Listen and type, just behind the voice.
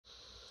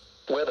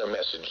Weather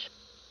message.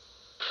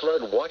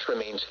 Flood watch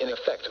remains in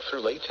effect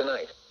through late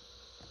tonight.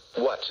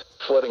 What?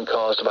 Flooding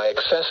caused by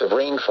excessive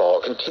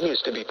rainfall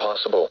continues to be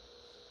possible.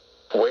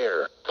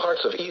 Where?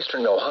 Parts of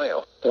eastern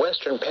Ohio,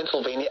 western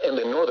Pennsylvania, and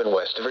the northern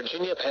West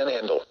Virginia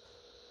panhandle.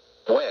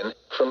 When?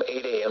 From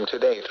 8 a.m.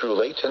 today through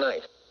late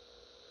tonight.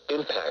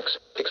 Impacts.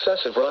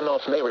 Excessive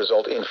runoff may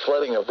result in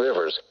flooding of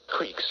rivers,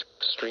 creeks,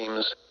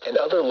 streams, and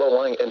other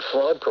low-lying and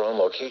flood-prone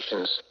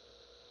locations.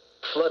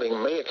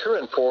 Flooding may occur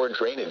in poor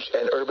drainage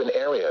and urban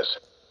areas.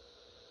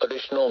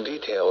 Additional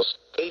details,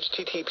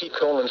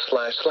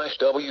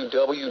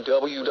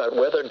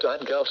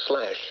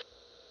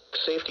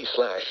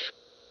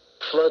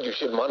 http://www.weather.gov/safety/flood. You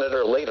should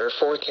monitor later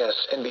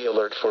forecasts and be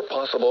alert for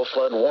possible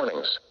flood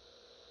warnings.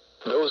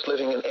 Those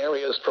living in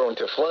areas prone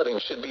to flooding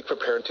should be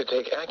prepared to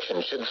take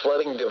action should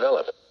flooding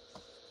develop.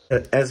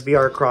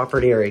 SVR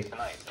Crawford, Erie.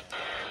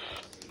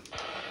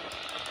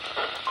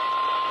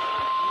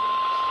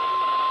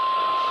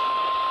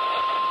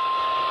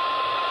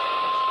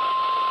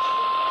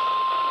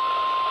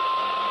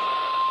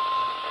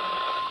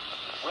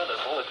 Weather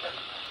bulletin.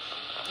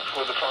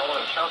 For the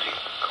following county,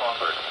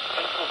 Crawford,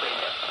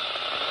 Pennsylvania.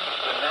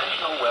 The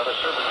National Weather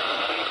Service in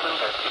Cleveland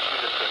has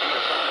issued a severe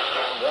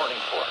thunderstorm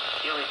warning for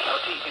Erie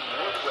County in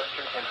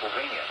northwestern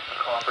Pennsylvania,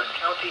 Crawford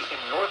County in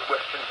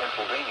northwestern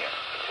Pennsylvania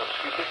until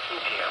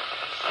 2:15 p.m.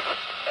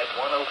 At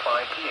 1:05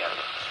 p.m.,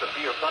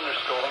 severe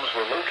thunderstorms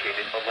were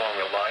located along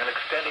a line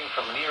extending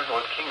from near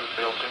North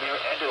Kingsville to near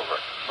Andover,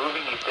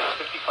 moving east at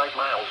 55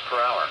 miles per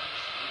hour.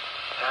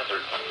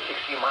 Hazard,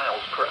 60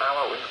 miles per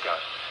hour wind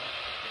gusts.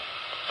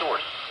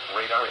 Source,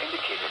 radar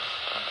indicated.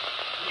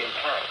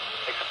 Impact,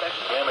 expect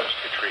damage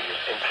to trees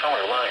and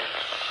power lines.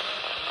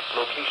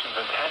 Locations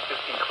impacted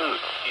include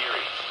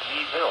Erie,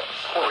 Meadville,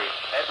 Corey,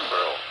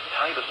 Edinburgh,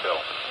 Titusville,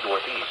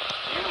 Northeast,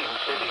 Union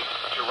City,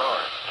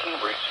 Girard,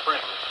 Cambridge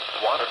Springs,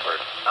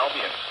 Waterford,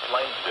 Albion,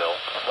 Linesville,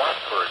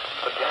 Watford,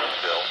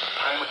 Bedansville,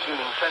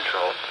 Pymatuning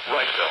Central,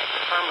 Wrightsville,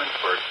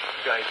 Harmonsburg,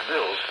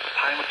 Guysville,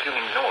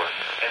 Pymatuning North,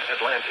 and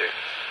Atlantic.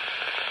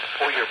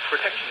 For your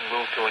protection,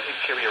 move to an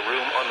interior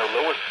room on the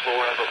lowest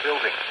floor of a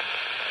building.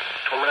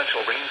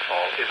 Torrential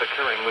rainfall is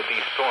occurring with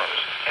these storms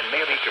and may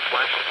lead to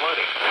flash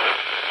flooding.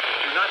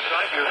 Do not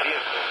drive your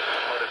vehicle on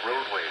flooded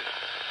roadways.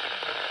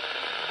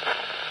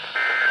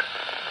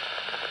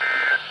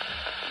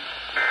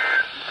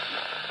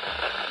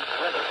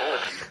 Weather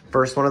bulletin.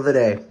 First one of the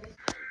day.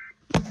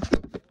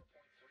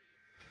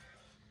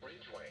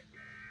 Ridgeway,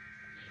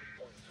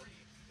 3.3.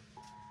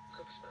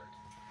 Cooksburg,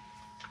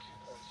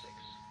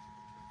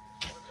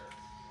 2.6. Parker,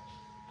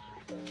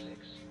 3.6.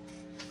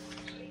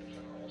 St.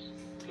 Charles.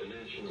 The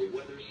National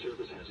Weather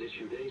Service has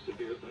issued a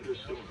severe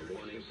thunderstorm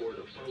warning for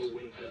the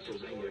following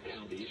Pennsylvania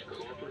counties,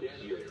 Crawford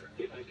and Erie.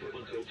 Effective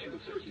until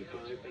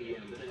 2:35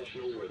 p.m., the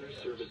National Weather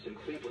Service in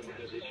Cleveland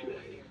has issued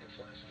a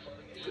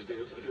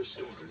severe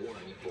thunderstorm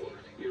warning for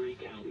Erie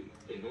County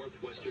in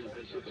northwestern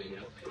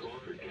Pennsylvania,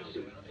 Crawford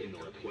County in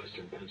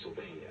northwestern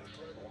Pennsylvania.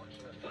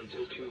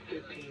 Until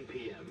 2:15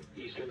 p.m.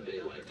 Eastern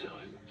Daylight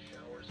Time.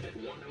 At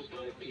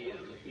 1:05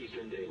 p.m.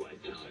 Eastern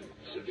Daylight Time,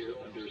 severe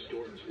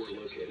thunderstorms were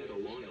located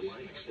along a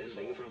line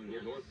extending from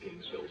near North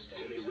Kingsville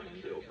to near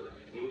Andover,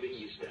 moving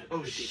east at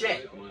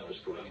 55 miles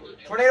per hour.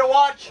 Tornado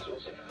watch!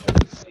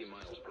 50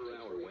 miles per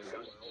hour wind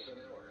gusts.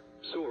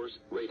 Source,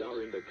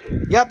 radar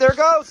indicated. Yep, there it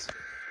goes.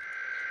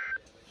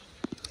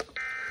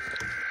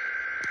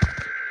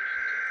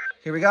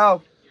 Here we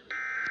go.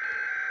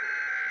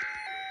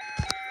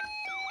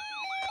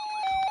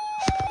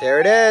 There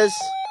it is.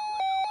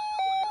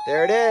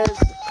 There it is.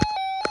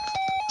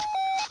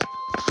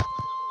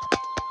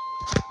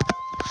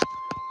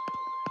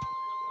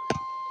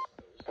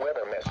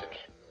 Weather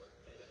message.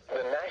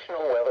 The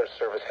National Weather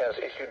Service has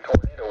issued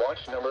Tornado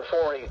Watch number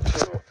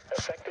 482,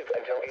 effective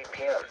until 8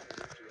 p.m.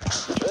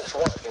 This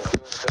watch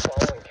includes the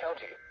following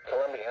county,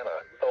 Columbiana,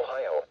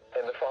 Ohio,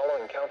 and the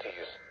following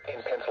counties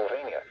in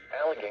Pennsylvania,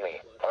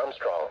 Allegheny,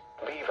 Armstrong,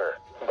 Beaver,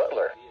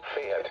 Butler,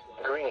 Fayette,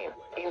 Greene,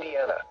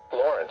 Indiana,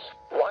 Lawrence,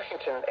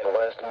 Washington, and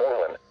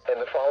Westmoreland,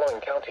 and the following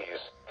counties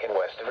in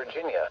West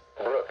Virginia,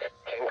 Brooke,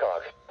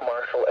 Hancock,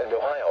 Marshall, and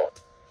Ohio.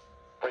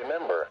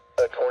 Remember,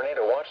 a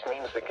tornado watch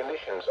means the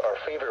conditions are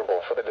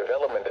favorable for the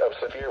development of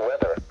severe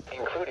weather,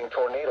 including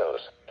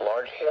tornadoes,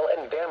 large hail,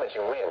 and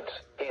damaging winds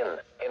in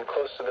and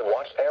close to the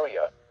watch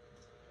area.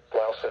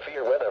 While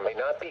severe weather may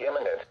not be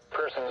imminent,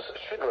 persons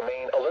should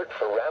remain alert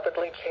for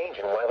rapidly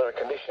changing weather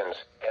conditions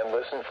and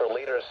listen for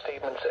later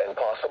statements and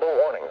possible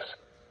warnings.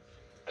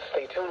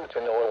 Stay tuned to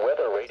NOAA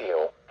weather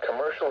radio,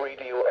 commercial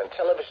radio and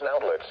television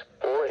outlets,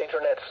 or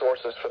internet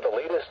sources for the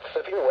latest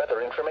severe weather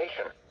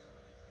information.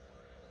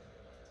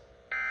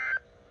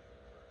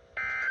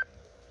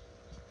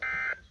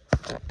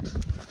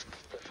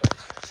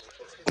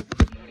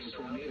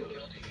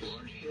 Tornadoes,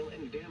 large hail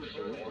and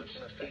damaging winds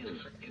in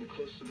and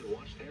close to the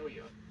watched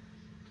area.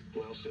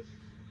 While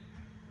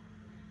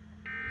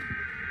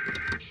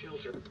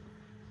shelter.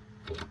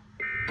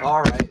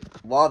 All right.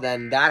 Well,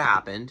 then that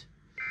happened.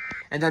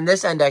 And then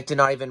this end deck did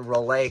not even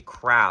relay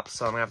crap,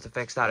 so I'm going to have to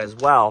fix that as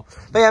well.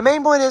 But yeah,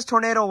 main point is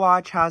Tornado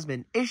Watch has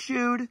been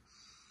issued.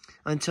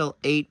 until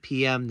 8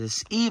 p.m.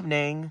 this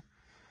evening.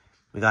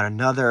 We got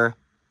another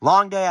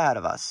long day ahead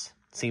of us,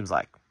 seems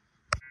like.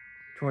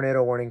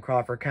 Tornado warning,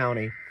 Crawford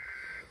County.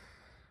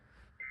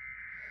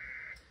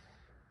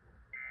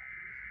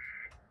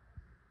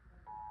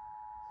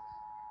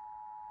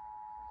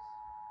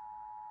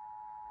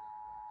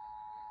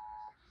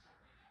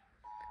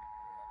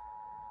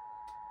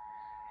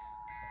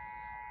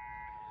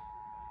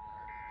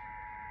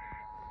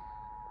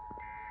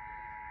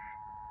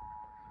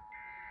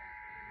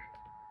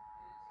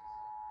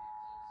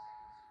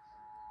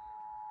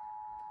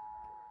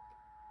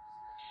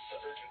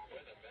 Urgent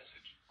weather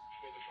message.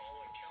 For the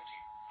following county,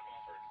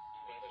 Crawford,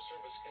 Weather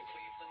Service in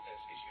Cleveland has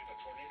issued a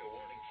tornado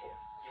warning for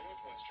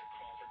northwestern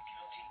Crawford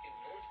County in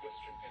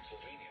northwestern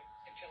Pennsylvania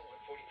until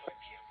 1:45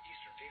 p.m.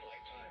 Eastern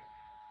Daylight Time.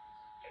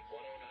 At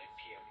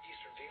 1:09 p.m.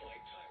 Eastern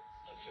Daylight Time,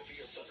 a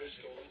severe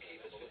thunderstorm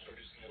capable of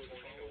producing a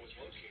tornado was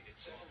located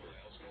 7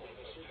 miles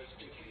north of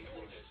Pennsylvania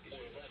or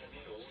 11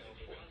 miles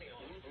south of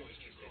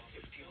northwestern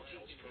Crawford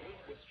County in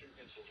northwestern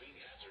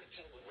Pennsylvania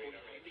until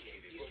radar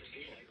indicated Eastern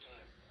Daylight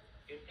Time.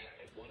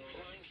 Impact at 1:09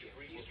 p.m.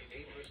 will be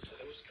dangerous to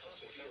those caught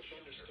without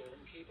thunderstorm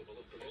capable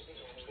of producing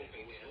a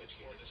tornado damage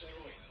more than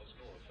 7 miles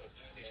north of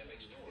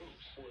damaged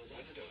roofs or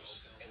windows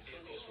and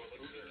vehicles will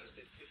exceed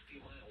at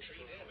 50 miles per hour.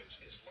 Tree damage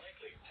is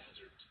likely.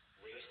 Hazards.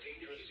 This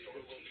dangerous storm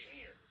will be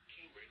near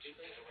Cambridge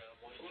at around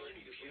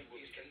 1:30 p.m.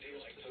 Eastern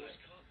Daylight Time.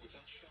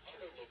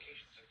 Other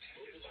locations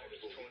impacted by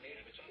this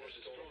tornado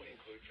thunderstorm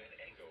include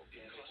Venango,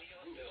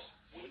 Conneautville,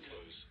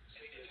 Woodco's,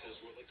 and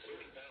vehicles will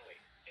exceed Valley,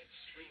 and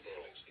street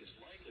damage is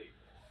likely.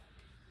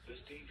 This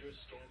dangerous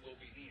storm will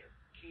be near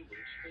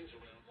Cambridge at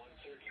around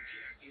 1:30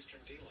 p.m. Eastern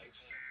Daylight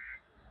Time.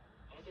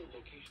 Other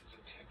locations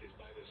impacted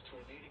by this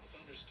tornadic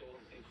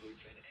thunderstorm include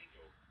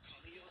Venango,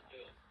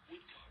 Conneautville,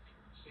 Woodcock,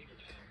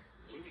 Sagertown,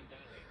 Blooming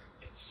Valley,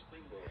 and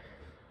Springboro.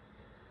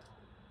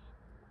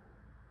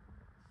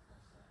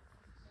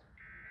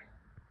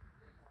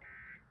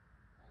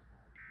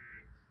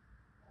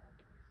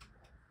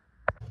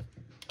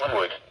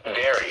 Glenwood,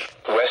 Derry,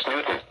 West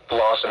Newton,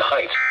 Lawson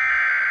Heights.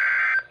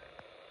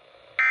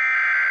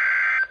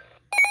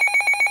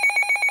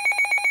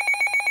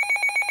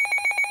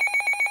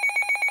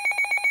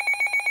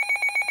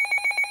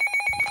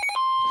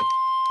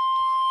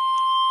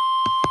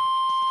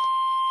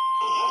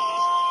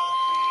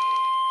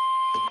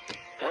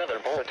 Weather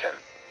Bulletin.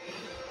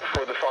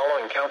 For the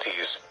following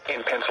counties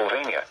in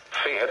Pennsylvania,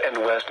 Fayette and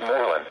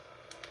Westmoreland.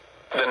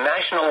 The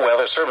National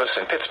Weather Service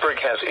in Pittsburgh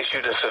has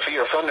issued a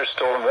severe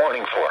thunderstorm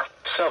warning for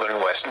southern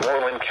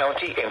Westmoreland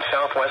County in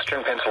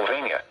southwestern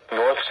Pennsylvania,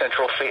 north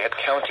central Fayette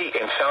County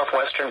in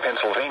southwestern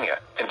Pennsylvania,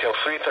 until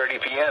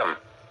 3:30 p.m.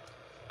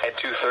 At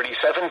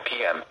 2:37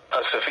 p.m.,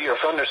 a severe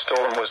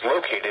thunderstorm was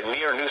located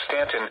near New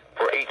Stanton,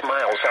 or 8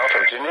 miles south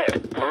of Jeanette,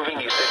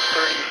 moving east at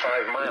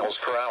 35 miles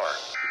per hour.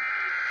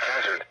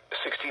 Hazard,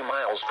 60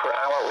 miles per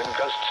hour wind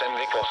gusts and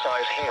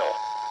nickel-size hail.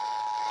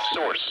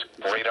 Source,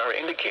 radar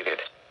indicated.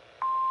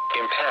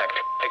 Impact,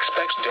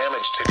 expects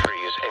damage to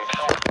trees and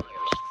power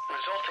lines,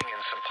 resulting in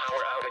some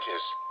power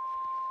outages.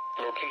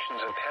 Locations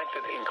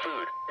impacted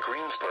include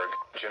Greensburg,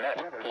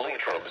 Jeanette,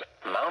 Latrobe,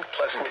 Mount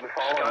Pleasant,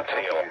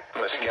 Scottsdale,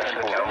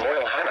 Muscatine,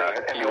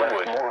 Loyalhanna,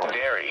 Glenwood,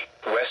 Derry,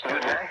 West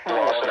Newton,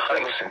 Lawson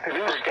Heights,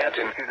 New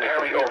Stanton,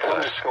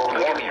 Perryopolis,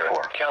 Ligonier,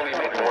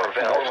 Calumet,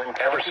 Norvell,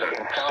 Everson,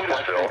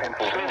 Sudesville,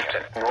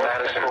 Smithton,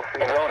 Madison,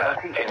 Verona,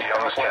 and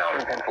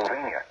Youngstown.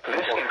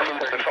 This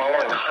includes the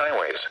following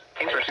highways: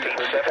 Interstate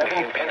 70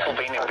 in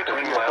Pennsylvania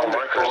between mile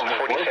markers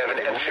 47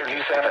 and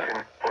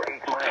 57.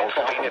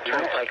 Pennsylvania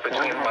Turnpike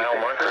between mile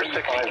markers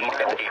 68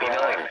 and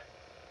 89.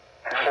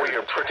 For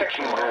your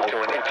protection, move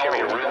to an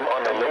interior room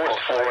on the lowest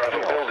floor of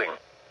a building.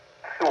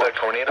 The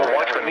tornado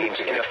watch remains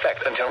in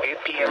effect until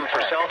 8 p.m.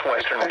 for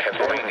southwestern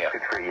Pennsylvania.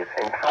 Please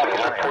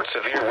report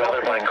severe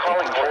weather by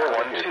calling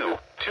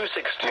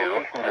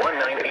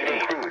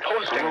 412-262-1988,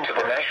 posting to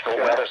the National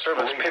Weather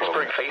Service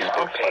Pittsburgh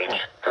Facebook page,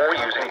 or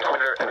using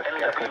Twitter at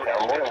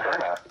NWS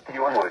Pittsburgh.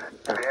 Glenwood,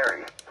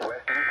 Derry,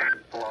 West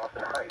Newton,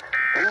 Lawson Heights,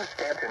 New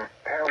Stanton,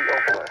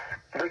 Perryopolis,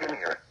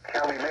 Ligonier,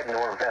 Calumet,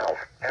 Norvell,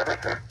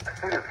 Everson,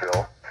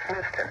 Sudesville,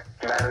 Smithton,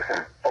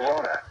 Madison,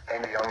 Verona,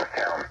 and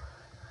Youngstown.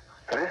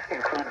 This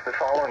includes the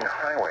following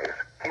highways: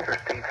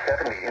 Interstate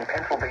 70 in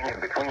Pennsylvania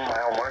between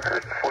mile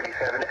markers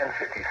 47 and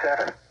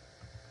 57.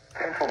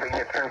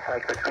 Pennsylvania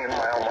Turnpike between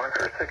mile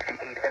markers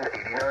 68 and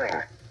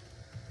 89.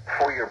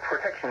 For your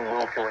protection,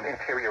 move to an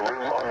interior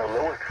room on the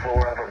lowest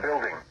floor of a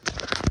building.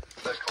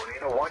 The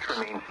tornado watch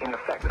remains in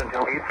effect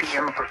until 8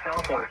 p.m. for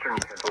southwestern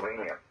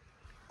Pennsylvania.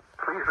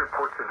 Please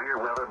report severe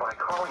weather by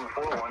calling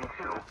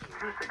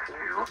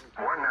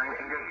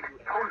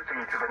 412-262-1988,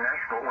 posting to the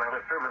National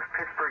Weather Service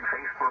Pittsburgh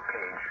Facebook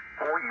page,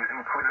 or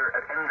using Twitter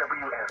at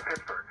NWS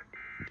Pittsburgh.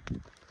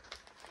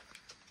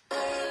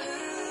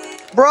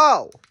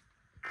 Bro!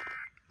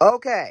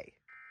 Okay.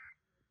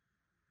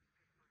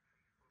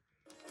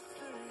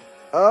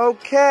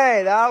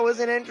 Okay, that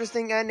was an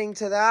interesting ending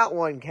to that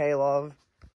one, Caleb.